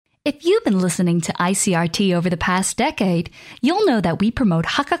If you've been listening to ICRT over the past decade, you'll know that we promote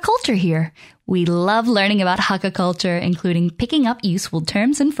Hakka culture here. We love learning about Hakka culture, including picking up useful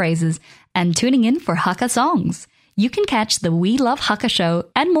terms and phrases and tuning in for Hakka songs. You can catch the We Love Hakka show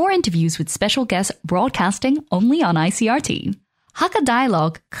and more interviews with special guests broadcasting only on ICRT. Hakka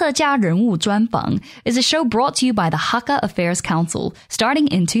Dialogue 客家人物专访 is a show brought to you by the Hakka Affairs Council starting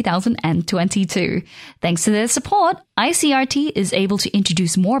in 2022. Thanks to their support, ICRT is able to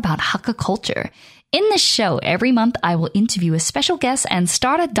introduce more about Hakka culture. In this show, every month I will interview a special guest and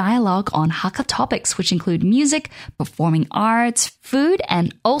start a dialogue on Hakka topics, which include music, performing arts, food,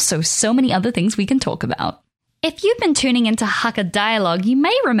 and also so many other things we can talk about. If you've been tuning into Hakka Dialogue, you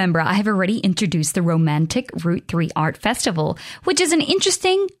may remember I have already introduced the Romantic Route 3 Art Festival, which is an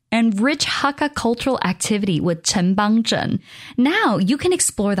interesting and rich Hakka cultural activity with Chén Bāng Zhěn. Now you can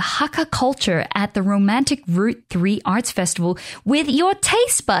explore the Hakka culture at the Romantic Route 3 Arts Festival with your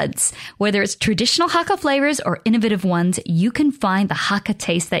taste buds. Whether it's traditional Hakka flavors or innovative ones, you can find the Hakka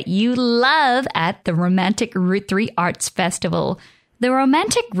taste that you love at the Romantic Route 3 Arts Festival. The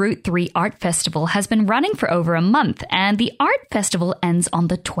Romantic Route 3 Art Festival has been running for over a month, and the art festival ends on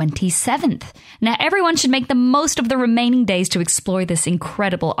the 27th. Now, everyone should make the most of the remaining days to explore this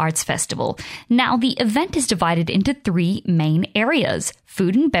incredible arts festival. Now, the event is divided into 3 main areas: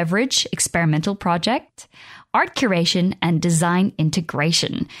 food and beverage, experimental project, art curation, and design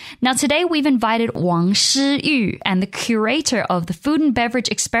integration. Now, today we've invited Wang-Shih-Yu and the curator of the Food and Beverage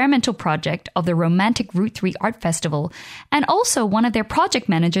Experimental Project of the Romantic Route 3 Art Festival, and also one of their project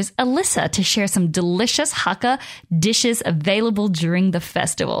managers, Alyssa, to share some delicious Hakka dishes available during the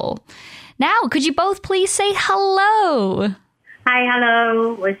festival. Now, could you both please say hello? Hi,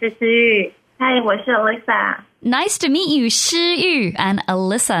 hello, 我是诗鈺。Hi, 我是 Alyssa.Nice to meet you, Shih-Yu and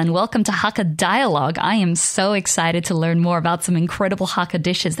Alyssa, and welcome to Hakka Dialogue. I am so excited to learn more about some incredible Hakka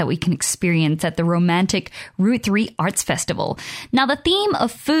dishes that we can experience at the Romantic Route 3 Arts Festival. Now, the theme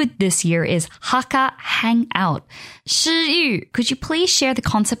of food this year is Hakka Hangout. Shih-Yu, could you please share the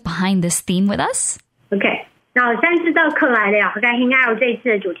concept behind this theme with us? Okay. 那我现在知道客来了 Hakka Hangout 这一次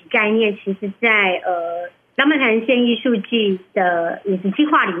的主题概念，其实在浪漫台三线艺术季的饮食计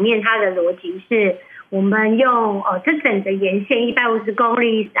划里面，它的逻辑是我们用这整个沿线150公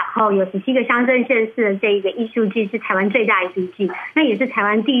里，然后有17个乡镇县市的这一个艺术季是台湾最大艺术季，那也是台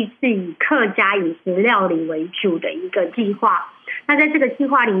湾第一次以客家饮食料理为主的一个计划。那在这个计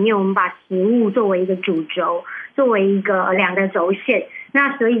划里面，我们把食物作为一个主轴，作为一个2个轴线。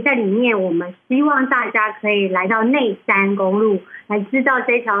那所以在里面，我们希望大家可以来到内山公路，来知道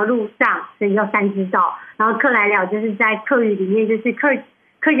这条路上，所以叫三知道。然后客来了，就是在客语里面就是客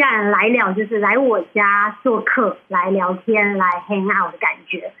家人来了，就是来我家做客，来聊天，来 hang out 的感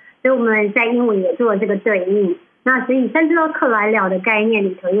觉。所以我们在英文也做了这个对应。那所以三知道客来了的概念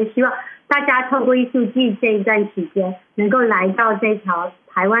里头，也希望大家透过艺术季这一段期间，能够来到这条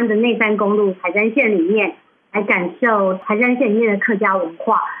台湾的内山公路台山县里面，来感受台山县里面的客家文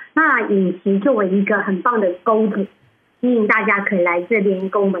化。那饮食作为一个很棒的钩子，吸引大家可以来这边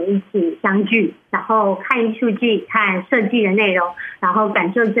跟我们一起相聚，然后看艺术季，看设计的内容，然后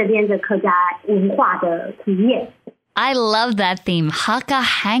感受这边的客家文化的体验。I love that theme, Hakka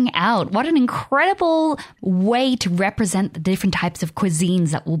Hangout. What an incredible way to represent the different types of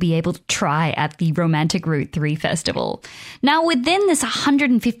cuisines that we'll be able to try at the Romantic Route 3 Festival. Now, within this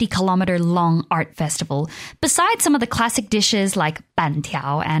 150-kilometer long art festival, besides some of the classic dishes like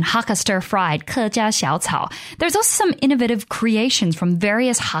bantiao and Hakka stir-fried 客家小炒, there's also some innovative creations from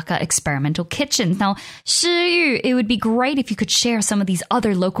various Hakka experimental kitchens. Now, Shih-Yu, it would be great if you could share some of these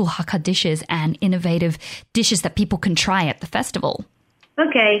other local Hakka dishes and innovative dishes that people can try at the festival.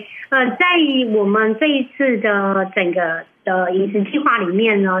 OK， 在我们这一次的整个的饮食计划里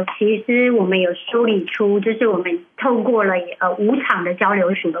面呢，其实我们有梳理出，就是我们透过了5场的交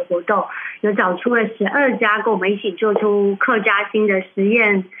流署的活动，有找出了12家跟我们一起做出客家新的实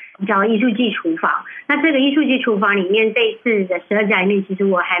验，叫艺术季厨房。那这个艺术季厨房里面，这一次的12家里面，其实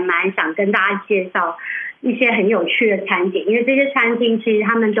我还蛮想跟大家介绍一些很有趣的餐点，因为这些餐厅其实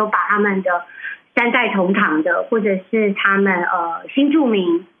他们都把他们的3代同堂的，或者是他们新住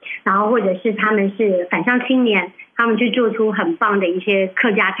民，然后或者是他们是返乡青年，他们去做出很棒的一些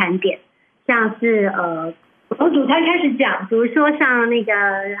客家餐点，像是从主餐开始讲，比如说像那个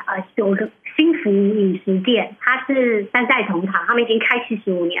有个新福饮食店，它是3代同堂，他们已经开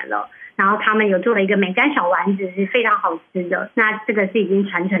75年了，然后他们有做了一个梅干小丸子，是非常好吃的。那这个是已经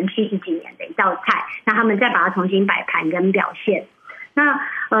传承70几年的一道菜，那他们再把它重新摆盘跟表现。那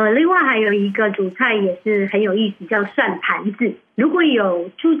另外还有一个主菜也是很有意思，叫涮盘子。如果有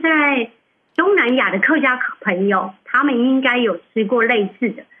住在东南亚的客家朋友，他们应该有吃过类似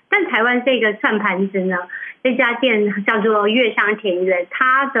的，但台湾这个串盘子呢，这家店叫做月香田园，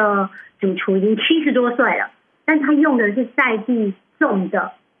它的主厨已经70多岁了，但他用的是在地种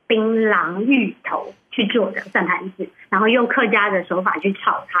的槟榔芋头去做的串盘子，然后用客家的手法去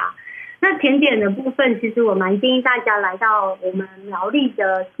炒它。那甜点的部分，其实我蛮建议大家来到我们苗栗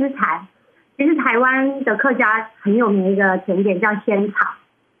的诗坛。其实台湾的客家很有名的一个甜点叫仙草。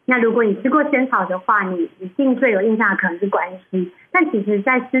那如果你吃过仙草的话，你一定最有印象的可能是关西。但其实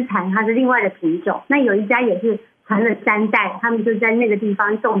在诗坛它是另外的品种。那有一家也是传了3代，他们就在那个地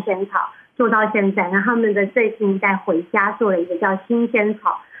方种仙草，做到现在。然后他们的最新一代回家做了一个叫新仙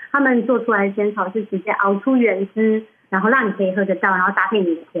草，他们做出来的仙草是直接熬出原汁，然后让你可以喝得到，然后搭配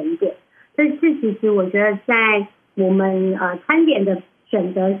你的甜点。这其实我觉得在我们餐点的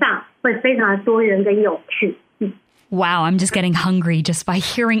选择上会非常的多元跟有趣。Wow, I'm just getting hungry just by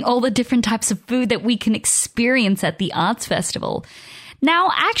hearing all the different types of food that we can experience at the Arts Festival.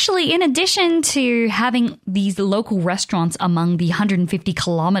 Now, actually, in addition to having these local restaurants among the 150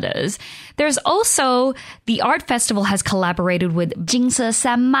 kilometers, there's also the Art Festival has collaborated with Jingse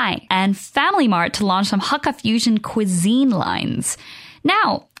Sanmai and Family Mart to launch some Hakka fusion cuisine lines.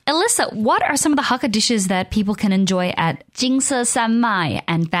 Now, Alyssa, what are some of the Hakka dishes that people can enjoy at Jingse Sanmai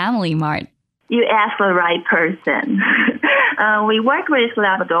and Family Mart? You asked the right person. We work with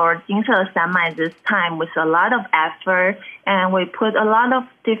Labrador Jingse Sanmai this time with a lot of effort, and we put a lot of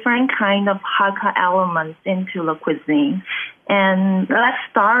different kind of Hakka elements into the cuisine. And let's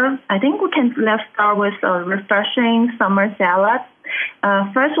start with a refreshing summer salad.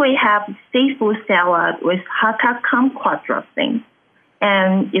 First, we have seafood salad with Hakka kumquat dressing.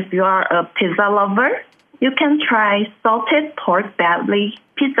 And if you are a pizza lover, you can try salted pork belly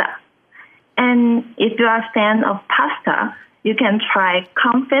pizza. And if you are a fan of pasta, you can try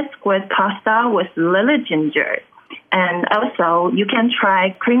confit squid pasta with lily ginger. And also, you can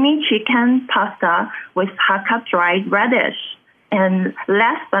try creamy chicken pasta with Hakka dried radish. And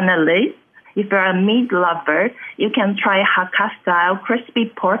last but not least, if you're a meat lover, you can try Hakka-style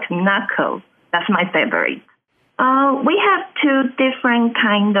crispy pork knuckle. That's my favorite. We have 2 different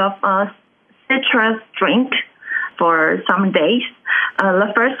kind of citrus drink for some days.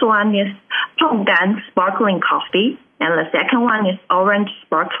 The first one is Chén Bāng sparkling coffee, and the second one is orange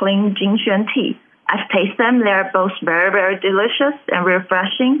sparkling Jinxuan tea. I've tasted them. They're both very, very delicious and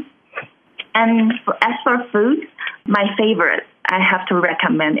refreshing. And as for food, my favorite, I have to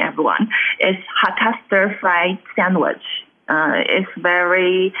recommend everyone, is Hakka stir-fried sandwich. It's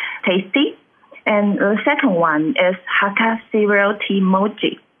very tasty. And the second one is Hakka cereal tea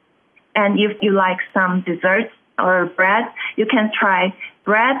mochi. And if you like some desserts or bread, you can try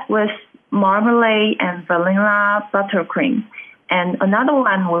bread with marmalade and vanilla buttercream. And another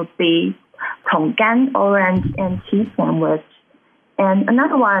one will be Tonggan orange and cheese sandwich. And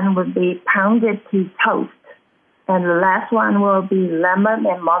another one would be pounded tea toast. And the last one will be lemon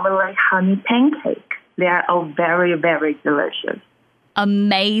and marmalade honey pancake. They are all very, very delicious.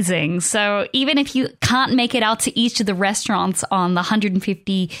 Amazing. So even if you can't make it out to each of the restaurants on the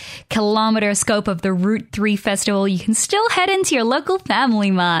 150-kilometer scope of the Route 3 Festival, you can still head into your local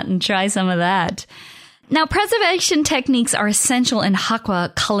Family Mart and try some of that. Now, preservation techniques are essential in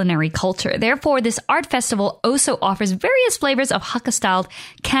Hakka culinary culture. Therefore, this art festival also offers various flavors of Hakka-styled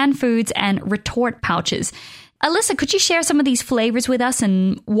canned foods and retort pouches. Alyssa, could you share some of these flavors with us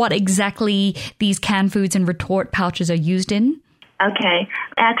and what exactly these canned foods and retort pouches are used in? Okay.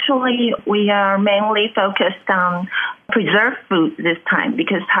 Actually, we are mainly focused on preserved food this time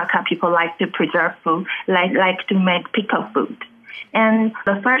because Hakka people like to preserve food, like to make pickle food. And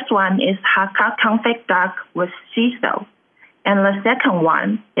the first one is Hakka confit duck with shiso. And the second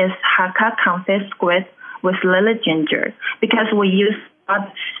one is Hakka confit squid with lily ginger because we use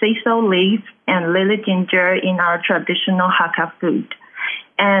shiso leaves and lily ginger in our traditional Hakka food.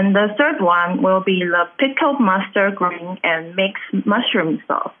 And the third one will be the pickled mustard green and mixed mushroom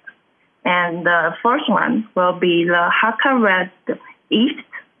sauce. And the fourth one will be the Hakka red East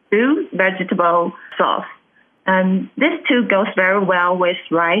stew vegetable sauce. And these 2 goes very well with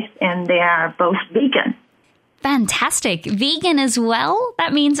rice, and they are both vegan. Fantastic. Vegan as well?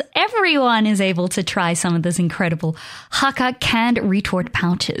 That means everyone is able to try some of those incredible Hakka canned retort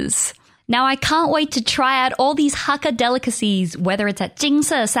pouches. Now, I can't wait to try out all these Hakka delicacies, whether it's at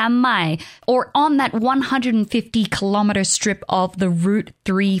Jingse Sanmai or on that 150-kilometer strip of the Route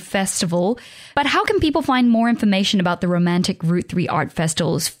 3 Festival. But how can people find more information about the romantic Route 3 Art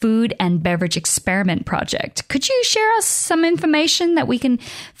Festival's Food and Beverage Experiment Project? Could you share us some information that we can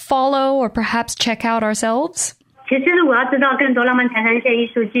follow or perhaps check out ourselves? 其实如果要知道更多浪漫台三线艺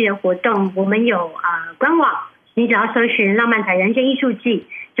术季的活动，我们有官网，你只要搜寻浪漫台三线艺术季，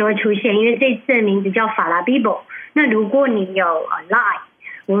就会出现，因为这次的名字叫法拉 Bibo。那如果你有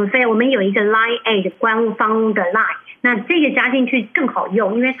Line，我们有一个 Line A 的官方的 Line， 那这个加进去更好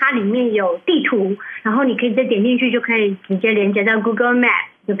用，因为它里面有地图，然后你可以再点进去就可以直接连接到 Google Map，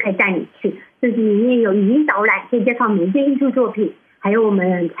 就可以带你去，甚至里面有语音导览，可以介绍每一件艺术作品，还有我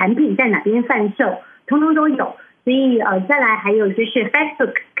们产品在哪边贩售，通通都有。所以再来还有就是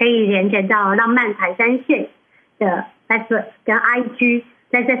Facebook 可以连接到浪漫台三线的 Facebook 跟 IG，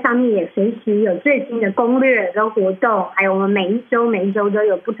 在这上面也随时有最新的攻略跟活动，还有我们每一周都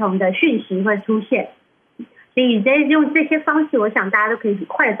有不同的讯息会出现。所以用这些方式，我想大家都可以很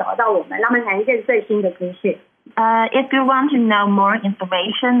快的找到我们浪漫台三线最新的资讯。If you want to know more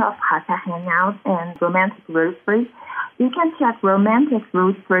information of Hakka Hangout and Romantic Root Free, you can check Romantic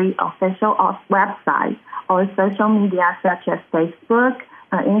Root Free official website or social media such as Facebook,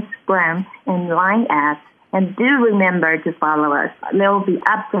 Instagram, and Line ads. And do remember to follow us. There will be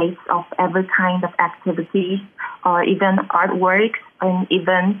updates of every kind of activities or even artworks and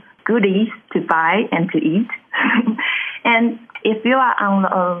even goodies to buy and to eat. And if you are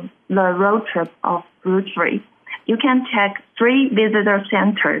on the road trip of Root Free, you can check 3 visitor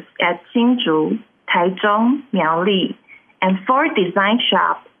centers at Hsinchu, Taichung, Miaoli, and 4 design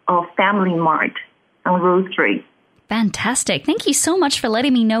shops of Family Mart on Route 3. Fantastic. Thank you so much for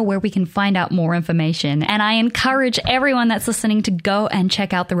letting me know where we can find out more information. And I encourage everyone that's listening to go and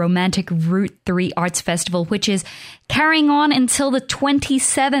check out the Romantic Route 3 Arts Festival, which is carrying on until the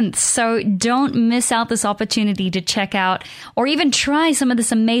 27th. So don't miss out this opportunity to check out or even try some of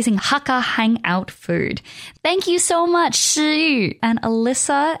this amazing Hakka Hangout food. Thank you so much, Shih-Yu and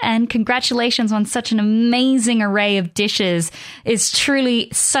Alyssa, and congratulations on such an amazing array of dishes. It's truly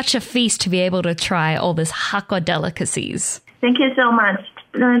such a feast to be able to try all this Hakka delicacies. Thank you so much.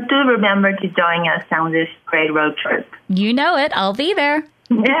 Do remember to join us on this great road trip. You know it. I'll be there.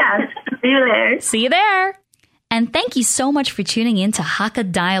 Yes. See you there. See you there. And thank you so much for tuning in to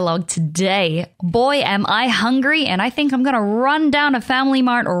Hakka Dialogue today. Boy, am I hungry, and I think I'm going to run down to Family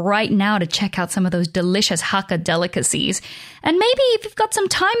Mart right now to check out some of those delicious Hakka delicacies. And maybe if you've got some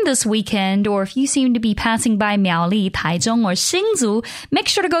time this weekend, or if you seem to be passing by Miaoli, Taichung, or Hsinchu, make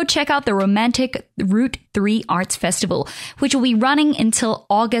sure to go check out the Romantic Route 3 Arts Festival, which will be running until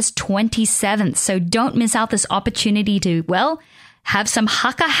August 27th. So don't miss out this opportunity to, have some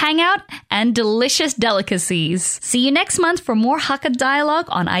Hakka Hangout and delicious delicacies. See you next month for more Hakka Dialogue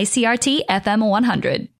on ICRT FM 100.